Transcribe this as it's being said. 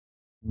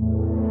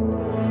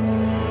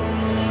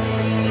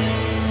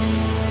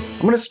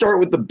I'm going to start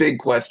with the big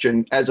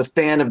question as a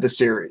fan of the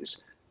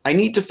series. I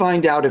need to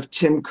find out if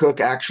Tim Cook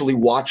actually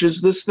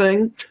watches this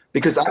thing,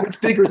 because I would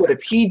figure that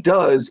if he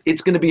does,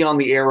 it's going to be on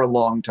the air a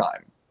long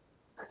time.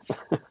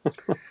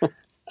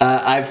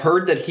 I've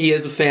heard that he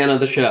is a fan of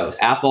the show.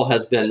 Apple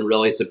has been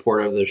really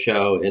supportive of the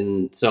show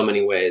in so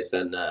many ways.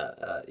 And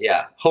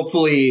yeah,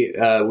 hopefully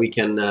we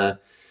can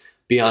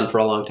be on for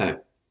a long time.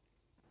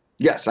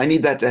 Yes, I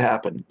need that to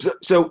happen.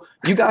 So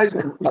you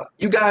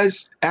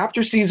guys,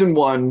 after season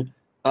 1,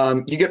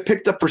 you get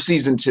picked up for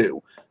season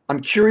 2.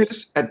 I'm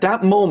curious, at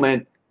that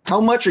moment,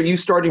 how much are you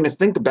starting to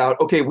think about,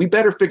 okay, we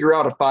better figure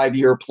out a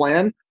 5-year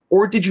plan,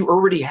 or did you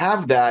already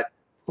have that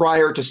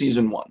prior to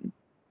season 1?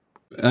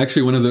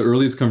 Actually, one of the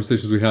earliest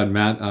conversations we had,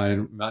 Matt,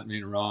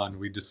 me, and Ron,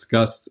 we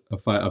discussed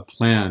a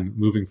plan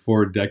moving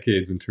forward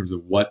decades in terms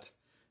of what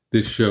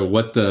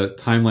the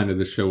timeline of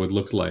the show would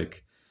look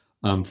like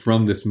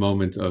from this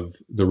moment of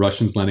the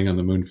Russians landing on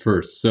the moon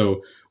first.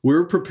 So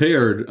we're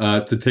prepared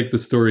to take the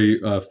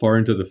story far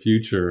into the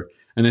future.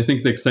 And I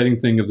think the exciting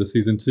thing of the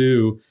season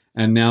 2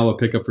 and now a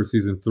pickup for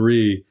season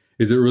 3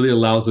 is it really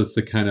allows us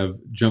to kind of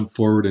jump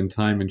forward in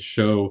time and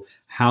show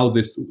how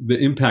the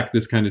impact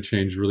this kind of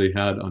change really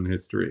had on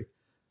history.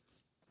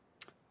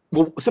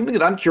 Well, something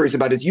that I'm curious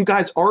about is you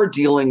guys are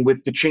dealing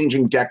with the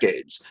changing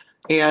decades.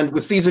 And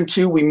with season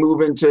 2, we move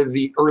into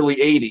the early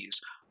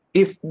 80s.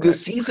 If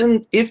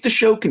the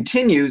show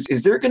continues,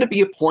 is there going to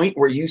be a point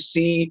where you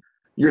see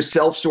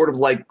yourself sort of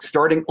like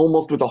starting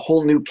almost with a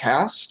whole new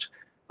cast?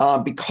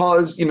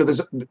 Because,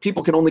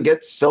 people can only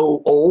get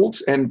so old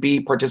and be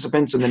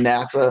participants in the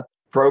NASA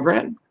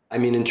program. I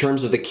mean, in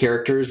terms of the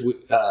characters,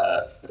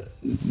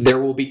 there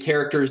will be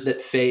characters that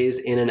phase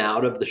in and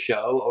out of the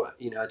show.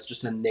 It's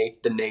just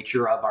the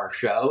nature of our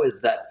show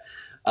is that,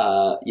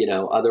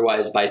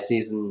 otherwise by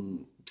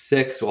season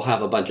 6, we'll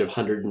have a bunch of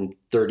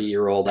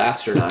 130-year-old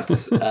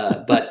astronauts.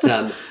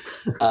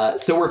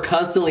 So we're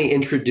constantly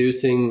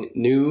introducing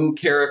new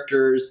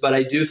characters, but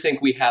I do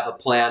think we have a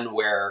plan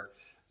where,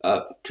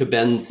 to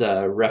Ben's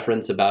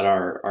reference about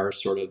our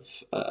sort of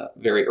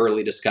very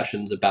early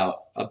discussions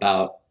about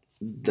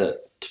the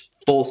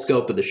full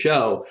scope of the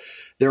show,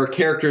 there are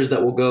characters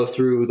that will go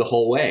through the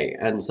whole way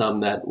and some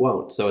that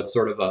won't. So it's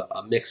sort of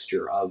a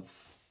mixture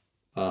of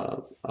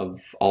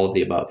all of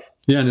the above.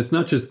 Yeah, and it's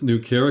not just new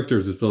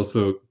characters; it's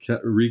also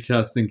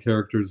recasting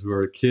characters who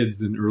are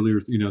kids in earlier.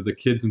 The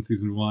kids in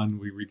season 1,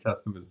 we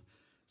recast them as.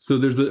 So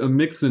there's a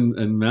mix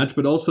and match,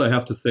 but also I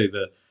have to say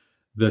that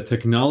the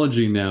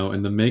technology now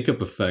and the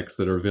makeup effects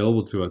that are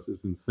available to us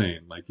is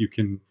insane. Like you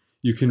can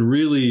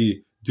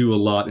really do a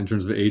lot in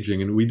terms of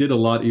aging, and we did a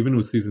lot even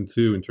with season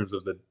 2 in terms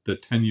of the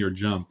 10-year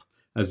jump,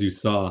 as you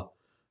saw,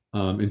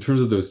 in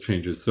terms of those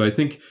changes. So I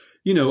think.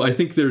 We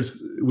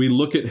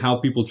look at how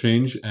people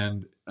change,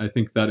 and I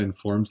think that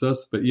informs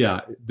us. But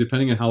yeah,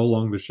 depending on how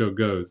long the show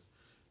goes,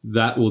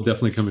 that will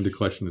definitely come into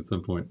question at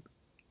some point.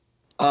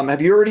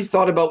 Have you already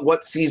thought about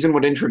what season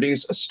would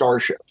introduce a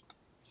starship?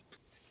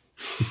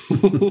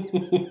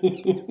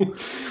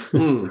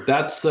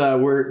 That's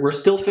we're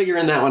still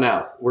figuring that one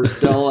out. We're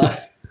still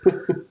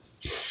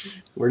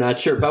we're not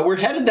sure, but we're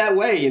headed that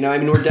way.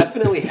 We're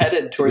definitely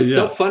headed towards. It's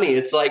so funny.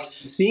 It's like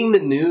seeing the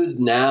news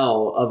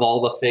now of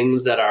all the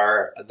things that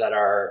are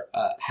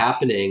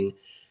happening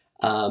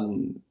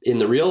in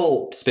the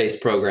real space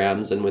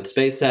programs and with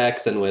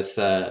SpaceX and with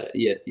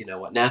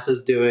what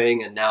NASA's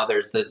doing, and now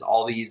there's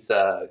all these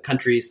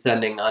countries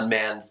sending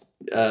unmanned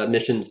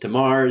missions to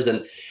Mars,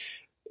 and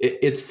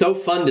it's so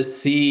fun to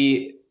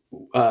see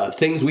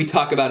things we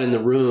talk about in the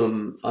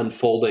room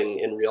unfolding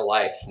in real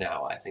life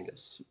now. I think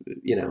it's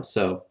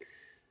so.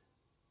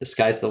 The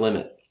sky's the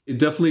limit. It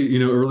definitely,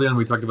 early on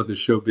we talked about this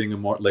show being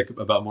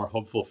about more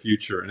hopeful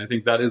future, and I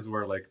think that is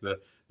where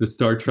the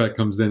Star Trek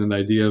comes in, and the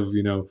idea of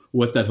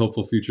what that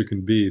hopeful future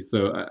can be.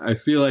 So I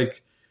feel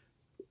like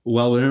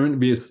while there may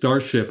be a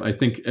starship, I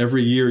think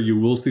every year you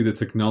will see the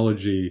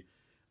technology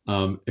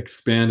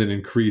expand and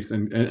increase,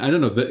 and I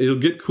don't know, it'll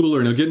get cooler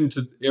and it'll get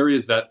into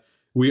areas that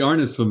we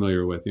aren't as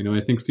familiar with.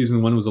 I think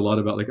season 1 was a lot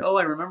about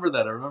I remember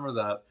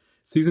that.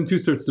 Season 2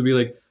 starts to be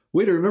like,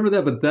 wait, I remember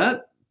that, but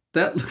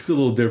that looks a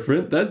little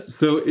different.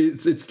 So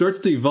it starts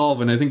to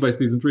evolve, and I think by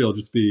season 3 it'll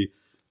just be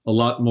a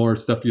lot more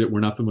stuff we're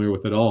not familiar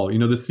with at all.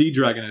 The Sea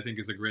Dragon, I think,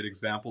 is a great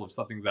example of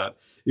something that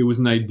it was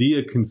an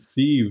idea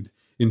conceived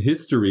in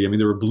history. I mean,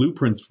 there were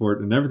blueprints for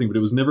it and everything, but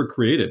it was never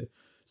created.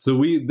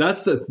 So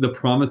that's the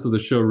promise of the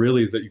show,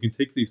 really, is that you can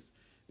take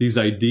these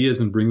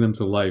ideas and bring them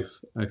to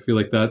life. I feel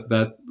like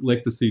that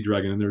like the Sea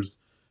Dragon, and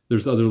there's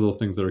other little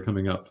things that are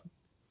coming up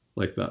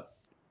like that.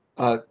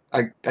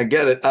 I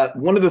get it.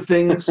 One of the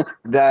things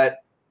that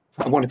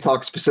I want to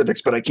talk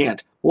specifics, but I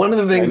can't. One of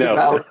the things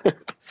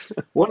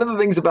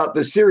about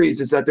this series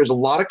is that there's a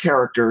lot of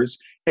characters,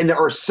 and there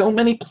are so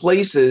many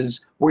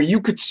places where you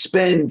could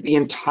spend the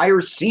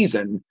entire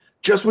season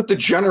just with the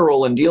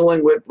general and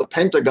dealing with the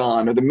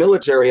Pentagon or the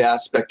military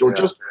aspect, or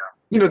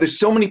there's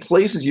so many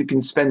places you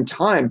can spend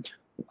time.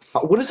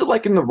 What is it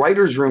like in the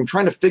writer's room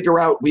trying to figure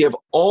out, we have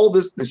all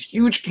this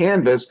huge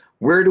canvas,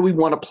 where do we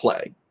want to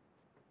play?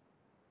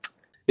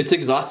 It's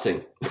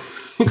exhausting.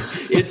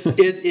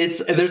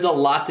 it's there's a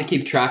lot to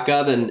keep track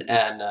of, and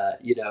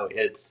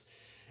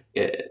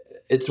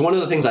it's one of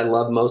the things I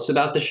love most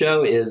about the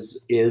show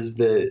is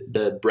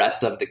the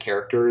breadth of the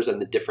characters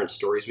and the different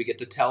stories we get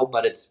to tell.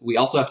 But we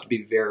also have to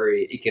be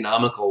very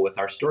economical with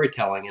our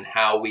storytelling and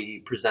how we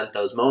present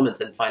those moments,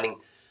 and finding,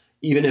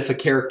 even if a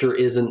character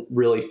isn't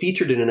really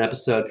featured in an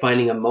episode,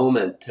 finding a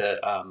moment to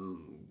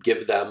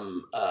give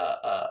them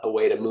a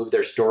way to move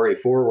their story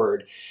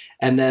forward.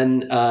 And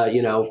then,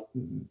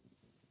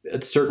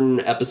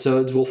 certain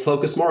episodes will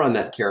focus more on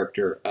that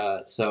character.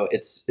 So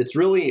it's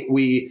really,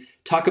 we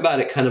talk about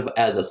it kind of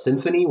as a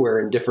symphony, where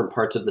in different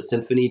parts of the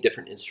symphony,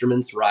 different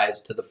instruments rise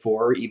to the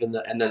fore, and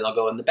then they'll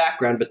go in the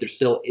background, but they're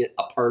still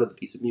a part of the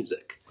piece of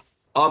music.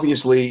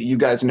 Obviously, you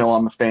guys know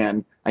I'm a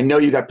fan. I know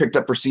you got picked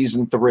up for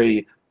season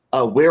 3.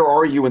 Where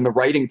are you in the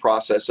writing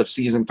process of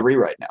season 3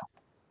 right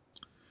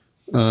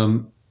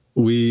now?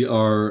 We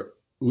are,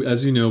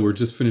 as you know, we're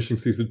just finishing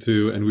season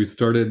 2, and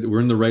we're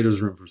in the writer's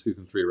room for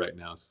season 3 right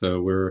now.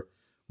 So we're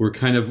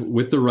kind of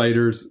with the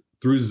writers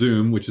through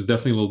Zoom, which is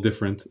definitely a little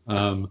different.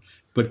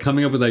 But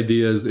coming up with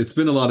ideas, it's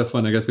been a lot of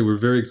fun. I guess we're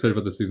very excited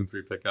about the season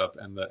 3 pickup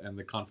and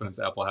the confidence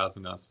Apple has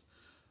in us.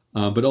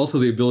 But also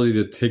the ability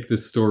to take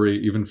this story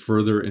even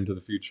further into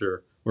the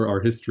future, where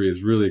our history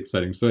is really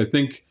exciting. So I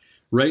think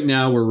right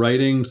now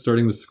we're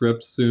starting the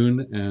script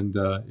soon, and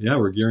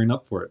we're gearing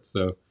up for it.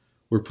 So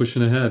we're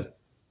pushing ahead.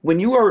 When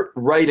you are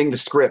writing the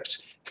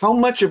scripts, how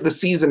much of the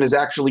season is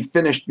actually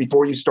finished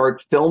before you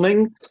start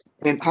filming?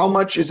 And how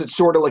much is it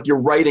sort of like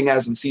you're writing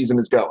as the season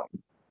is going?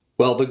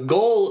 Well, the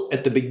goal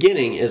at the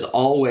beginning is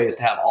always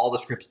to have all the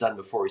scripts done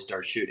before we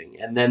start shooting.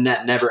 And then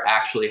that never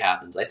actually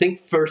happens. I think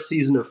first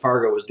season of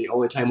Fargo was the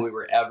only time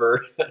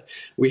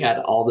we had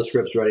all the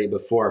scripts ready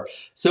before.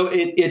 So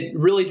it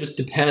really just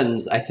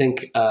depends. I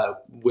think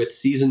with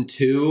season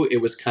 2, it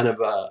was kind of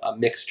a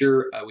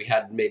mixture. We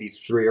had maybe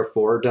 3 or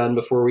 4 done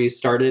before we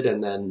started,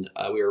 and then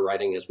we were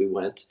writing as we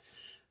went.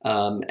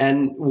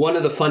 And one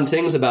of the fun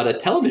things about a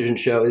television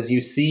show is you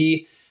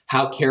see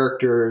how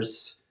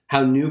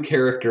new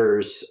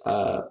characters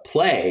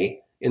play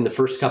in the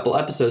first couple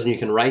episodes, and you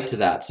can write to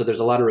that. So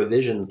there's a lot of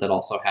revisions that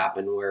also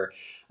happen where,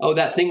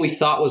 that thing we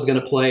thought was going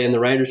to play in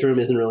the writer's room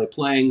isn't really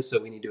playing, so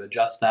we need to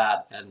adjust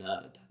that. And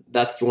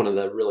that's one of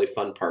the really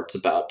fun parts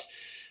about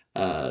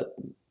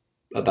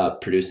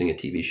producing a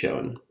TV show.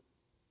 And do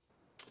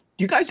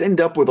you guys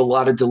end up with a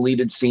lot of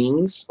deleted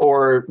scenes,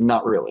 or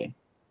not really?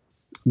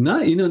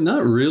 Not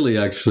really,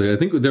 actually. I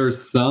think there are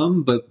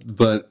some, but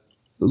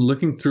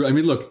looking through, I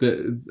mean, look,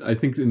 I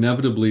think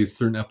inevitably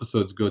certain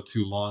episodes go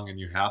too long and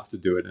you have to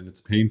do it, and it's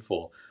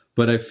painful.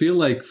 But I feel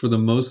like for the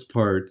most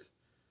part,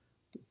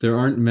 there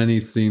aren't many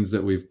scenes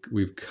that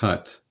we've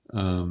cut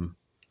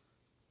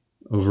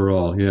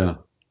overall. Yeah.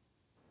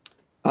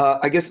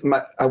 I guess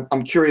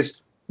I'm curious,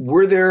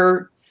 were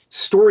there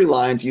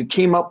storylines you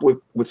came up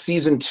with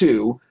season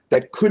 2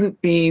 that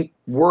couldn't be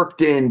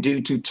worked in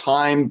due to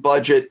time,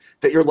 budget,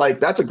 that you're like,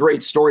 that's a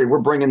great story, we're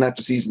bringing that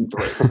to season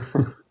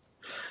 3?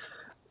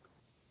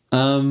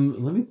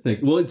 Let me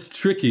think. Well, it's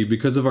tricky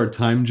because of our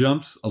time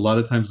jumps. A lot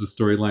of times the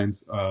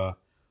storylines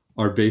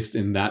are based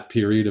in that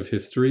period of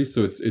history,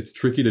 so it's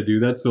tricky to do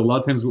that. So a lot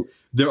of times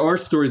there are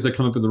stories that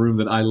come up in the room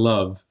that I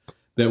love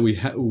that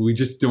we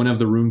just don't have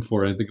the room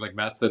for. I think, like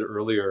Matt said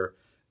earlier,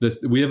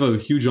 we have a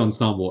huge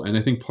ensemble, and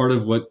I think part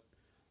of what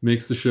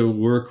makes the show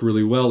work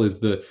really well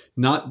is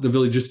not the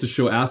ability just to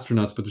show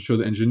astronauts, but to show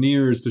the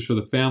engineers, to show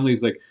the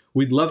families. Like,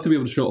 we'd love to be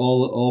able to show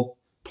all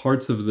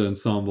parts of the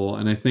ensemble,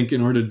 and I think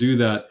in order to do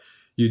that,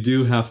 you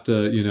do have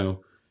to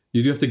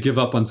give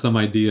up on some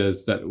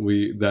ideas that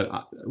we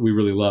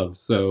really love.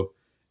 So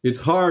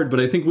it's hard, but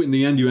I think in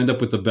the end you end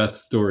up with the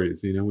best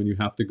stories. When you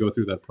have to go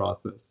through that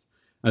process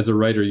as a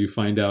writer, you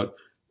find out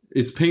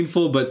it's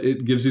painful, but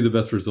it gives you the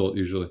best result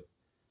usually.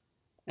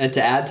 And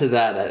to add to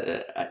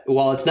that,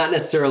 while it's not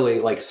necessarily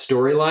like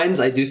storylines,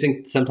 I do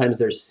think sometimes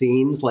there's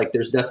scenes. Like,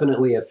 there's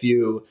definitely a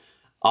few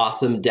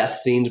awesome death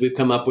scenes we've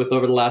come up with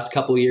over the last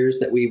couple of years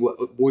that we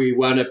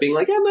wound up being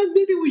like,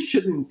 maybe we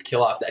shouldn't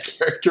kill off that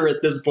character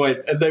at this point,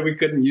 and then we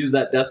couldn't use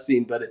that death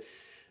scene. But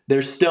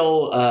there's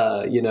still,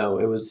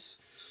 it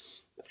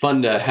was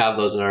fun to have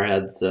those in our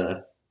heads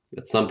at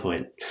some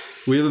point.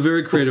 We have a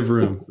very creative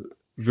room,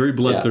 very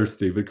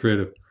bloodthirsty, but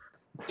creative.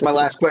 It's my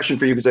last question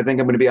for you, because I think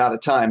I'm going to be out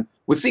of time.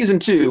 With season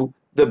 2,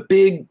 the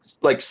big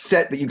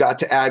set that you got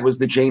to add was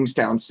the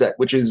Jamestown set,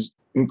 which is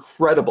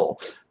incredible.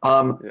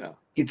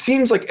 It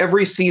seems like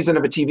every season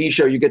of a TV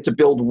show you get to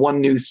build one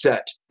new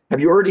set.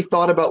 Have you already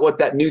thought about what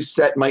that new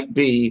set might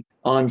be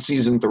on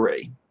season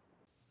 3?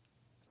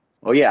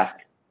 Oh yeah.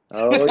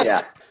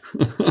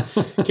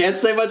 Can't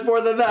say much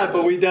more than that,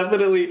 but we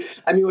definitely,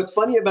 I mean, what's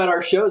funny about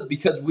our shows,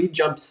 because we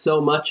jump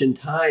so much in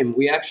time,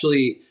 we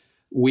actually,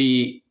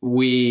 we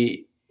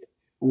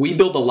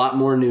build a lot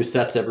more new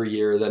sets every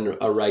year than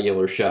a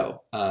regular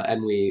show.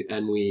 And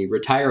we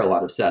retire a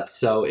lot of sets.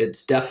 So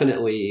it's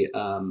definitely,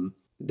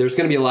 there's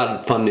going to be a lot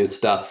of fun new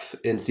stuff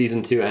in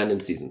season 2 and in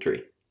season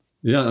 3.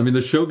 Yeah, I mean,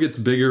 the show gets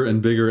bigger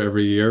and bigger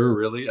every year,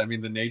 really. I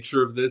mean, the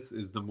nature of this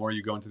is the more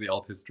you go into the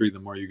alt history, the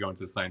more you go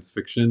into science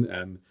fiction.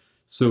 And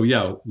so,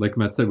 yeah, like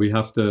Matt said, we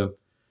have to,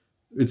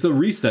 it's a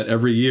reset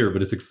every year,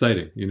 but it's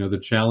exciting. You know, the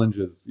challenge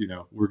is, you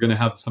know, we're going to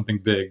have something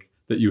big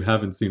that you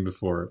haven't seen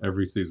before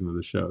every season of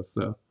the show.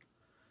 So,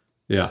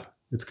 yeah,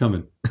 it's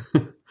coming.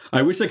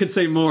 I wish I could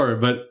say more,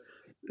 but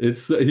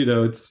it's, you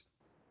know, it's.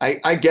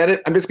 I get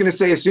it. I'm just going to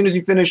say, as soon as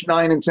you finish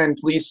 9 and 10,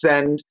 please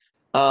send.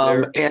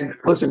 And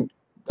listen,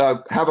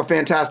 have a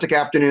fantastic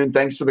afternoon.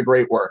 Thanks for the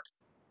great work.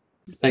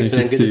 Thanks,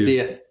 man. Good to see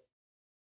you.